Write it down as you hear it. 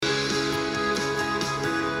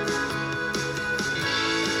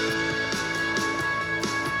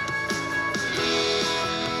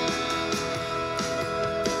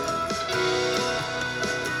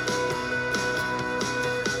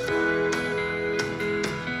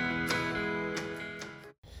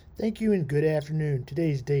Thank you and good afternoon.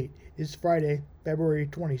 Today's date is Friday, February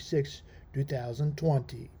 26,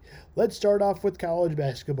 2020. Let's start off with college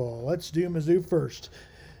basketball. Let's do Mizzou first,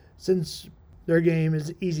 since their game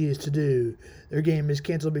is easiest to do. Their game is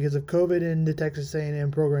canceled because of COVID in the Texas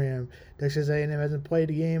A&M program. Texas A&M hasn't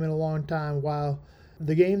played a game in a long time, while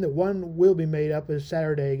the game that one will be made up is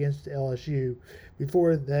Saturday against LSU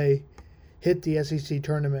before they hit the SEC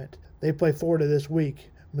tournament. They play Florida this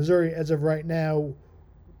week. Missouri, as of right now,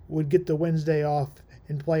 would get the Wednesday off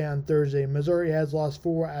and play on Thursday. Missouri has lost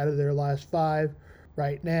 4 out of their last 5.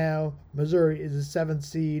 Right now, Missouri is the 7th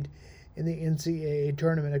seed in the NCAA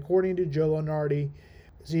tournament, according to Joe Lunardi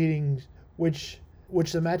seedings, which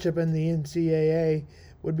the matchup in the NCAA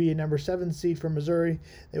would be a number 7 seed for Missouri.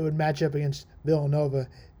 They would match up against Villanova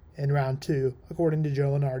in round 2, according to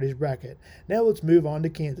Joe Lunardi's bracket. Now let's move on to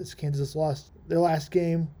Kansas. Kansas lost their last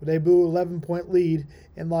game with a 11-point lead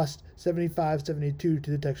and lost 75-72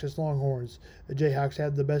 to the Texas Longhorns. The Jayhawks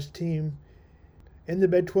had the best team in the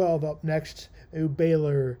Big 12. Up next,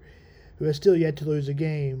 Baylor, who has still yet to lose a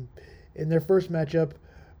game. In their first matchup,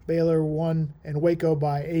 Baylor won in Waco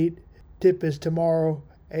by 8. Tip is tomorrow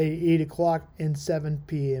at 8 o'clock and 7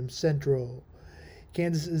 p.m. Central.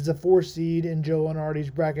 Kansas is the 4 seed in Joe Lunardi's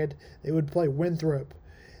bracket. They would play Winthrop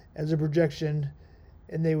as a projection,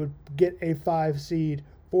 and they would get a 5 seed,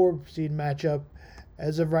 4 seed matchup.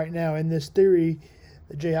 As of right now, in this theory,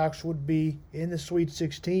 the Jayhawks would be in the Sweet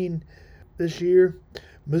 16 this year.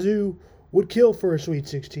 Mizzou would kill for a Sweet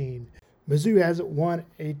 16. Mizzou hasn't won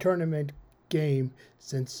a tournament game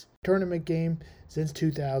since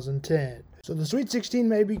 2010. So the Sweet 16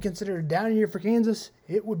 may be considered a down year for Kansas.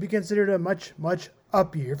 It would be considered a much, much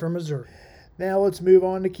up year for Missouri. Now let's move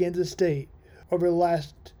on to Kansas State. Over the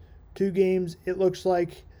last 2 games, it looks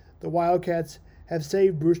like the Wildcats have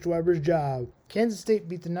saved Bruce Weber's job. Kansas State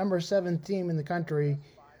beat the number 7 team in the country,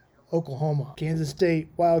 Oklahoma. Kansas State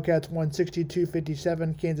Wildcats won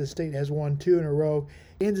 62-57. Kansas State has won 2 in a row.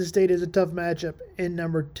 Kansas State is a tough matchup in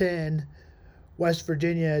number 10. West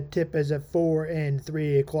Virginia. Tip is at 4 and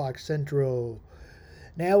 3 o'clock Central.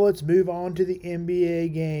 Now let's move on to the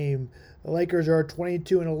NBA game. The Lakers are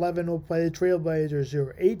 22-11. Will play the Trailblazers, who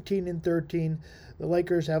are 18-13. The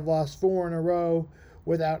Lakers have lost 4 in a row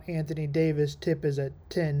without Anthony Davis. Tip is at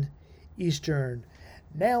 10 Eastern.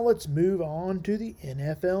 Now let's move on to the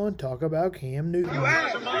NFL and talk about Cam Newton. You're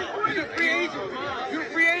a free agent. You're a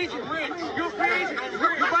free agent. You're a free agent.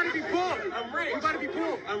 You're about to be pulled. I'm rich. You're about to be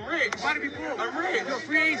pulled. I'm rich. You're about to be pulled. I'm rich. You're a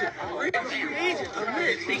free agent. I'm rich. I'm a free agent. I'm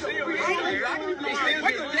rich. He's a free agent.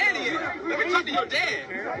 Where's your daddy at? Let me talk to your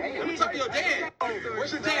dad. Let me talk to your dad.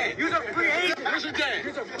 Where's your dad? You're a free agent. Where's your dad?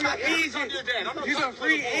 You're a free agent. You're a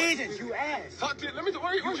free agent. You ass. Talk to. Let me.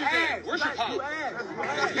 Where's your dad? Where's your pop?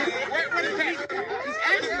 Where's your dad?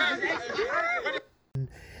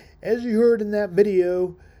 As you heard in that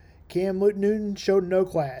video, Cam Newton showed no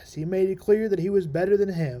class. He made it clear that he was better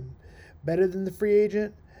than him, better than the free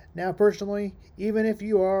agent. Now, personally, even if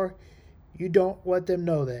you are, you don't let them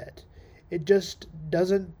know that. It just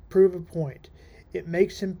doesn't prove a point. It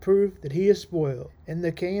makes him prove that he is spoiled. And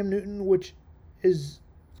the Cam Newton, which is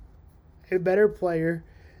a better player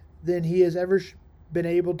than he has ever been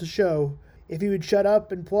able to show, if he would shut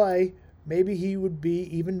up and play, maybe he would be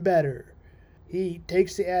even better. He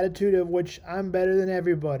takes the attitude of which I'm better than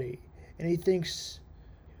everybody, and he thinks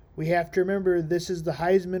we have to remember this is the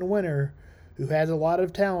Heisman winner who has a lot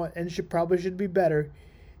of talent and probably should be better.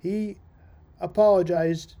 He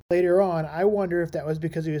apologized later on. I wonder if that was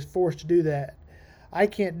because he was forced to do that. I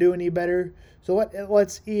can't do any better, so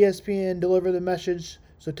let's ESPN deliver the message.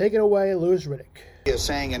 So take it away, Louis Riddick. Is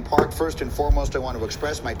saying, in part, first and foremost, I want to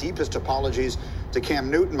express my deepest apologies to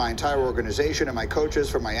Cam Newton, my entire organization, and my coaches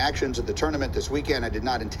for my actions at the tournament this weekend. I did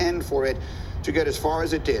not intend for it to get as far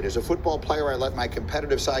as it did. As a football player, I let my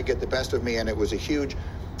competitive side get the best of me, and it was a huge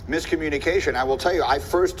miscommunication. I will tell you, I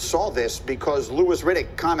first saw this because Louis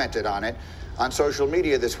Riddick commented on it on social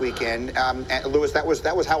media this weekend. And Louis, that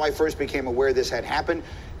was how I first became aware this had happened.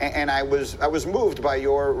 And I was moved by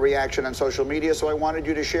your reaction on social media, so I wanted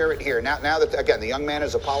you to share it here. Now that, again, the young man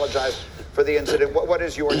has apologized for the incident, what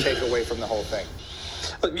is your takeaway from the whole thing?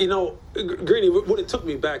 You know, Greeny, what it took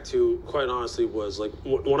me back to, quite honestly, was like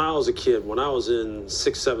when I was a kid, when I was in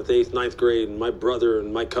 6th, 7th, 8th, 9th grade, and my brother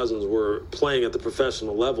and my cousins were playing at the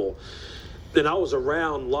professional level. Then I was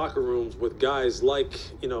around locker rooms with guys like,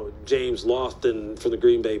 James Lofton from the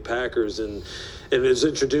Green Bay Packers, and was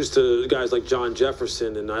introduced to guys like John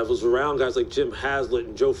Jefferson, and I was around guys like Jim Haslett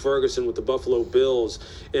and Joe Ferguson with the Buffalo Bills,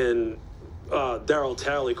 and Darryl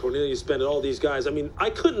Talley, Cornelius Bennett, all these guys. I mean, I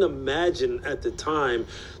couldn't imagine at the time,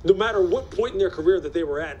 no matter what point in their career that they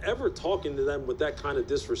were at, ever talking to them with that kind of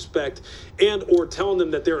disrespect, and or telling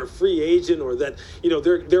them that they're a free agent, or that, you know,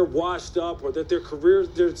 they're washed up, or that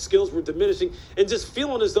their skills were diminishing, and just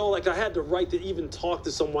feeling as though like I had the right to even talk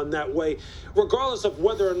to someone that way, regardless of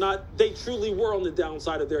whether or not they truly were on the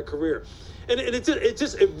downside of their career. And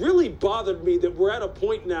it really bothered me that we're at a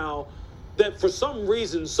point now that for some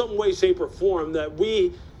reason, some way, shape, or form, that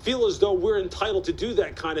we feel as though we're entitled to do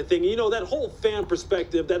that kind of thing. You know, that whole fan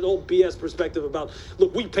perspective, that whole BS perspective about,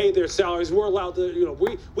 look, we pay their salaries, we're allowed to, you know,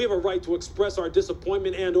 we have a right to express our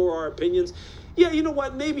disappointment and or our opinions. Yeah, you know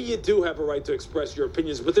what? Maybe you do have a right to express your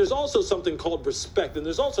opinions, but there's also something called respect, and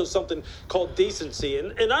there's also something called decency.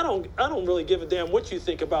 And I don't really give a damn what you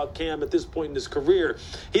think about Cam at this point in his career.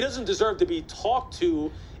 He doesn't deserve to be talked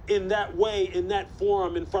to in that way, in that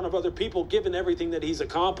forum, in front of other people, given everything that he's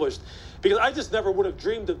accomplished, because I just never would have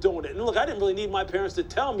dreamed of doing it. And look, I didn't really need my parents to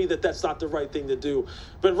tell me that that's not the right thing to do.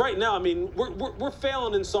 But right now, I mean, we're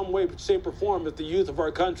failing in some way, shape, or form if the youth of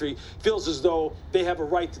our country feels as though they have a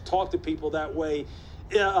right to talk to people that way.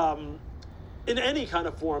 In any kind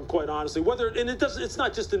of forum, quite honestly, it's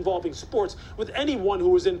not just involving sports, with anyone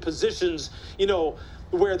who is in positions, you know,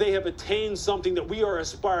 where they have attained something that we are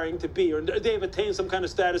aspiring to be, or they have attained some kind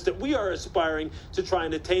of status that we are aspiring to try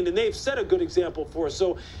and attain, and they've set a good example for us.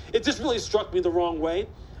 So it just really struck me the wrong way.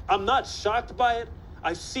 I'm not shocked by it.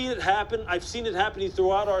 I've seen it happen. I've seen it happening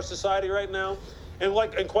throughout our society right now. And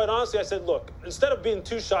quite honestly, I said, look, instead of being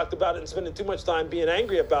too shocked about it and spending too much time being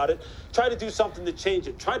angry about it, try to do something to change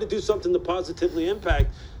it. Try to do something to positively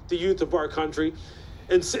impact the youth of our country.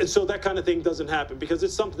 And so that kind of thing doesn't happen, because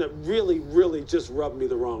it's something that really, really just rubbed me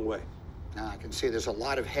the wrong way. Now, I can see there's a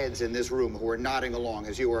lot of heads in this room who are nodding along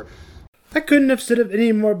as you are. I couldn't have said it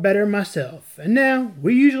any more better myself. And now,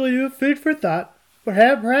 we usually do a food for thought, but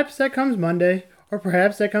perhaps that comes Monday, or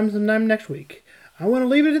perhaps that comes sometime next week. I want to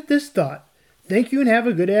leave it at this thought. Thank you and have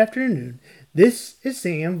a good afternoon. This is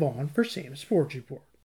Sam Vaughn for Sam's Sports Report.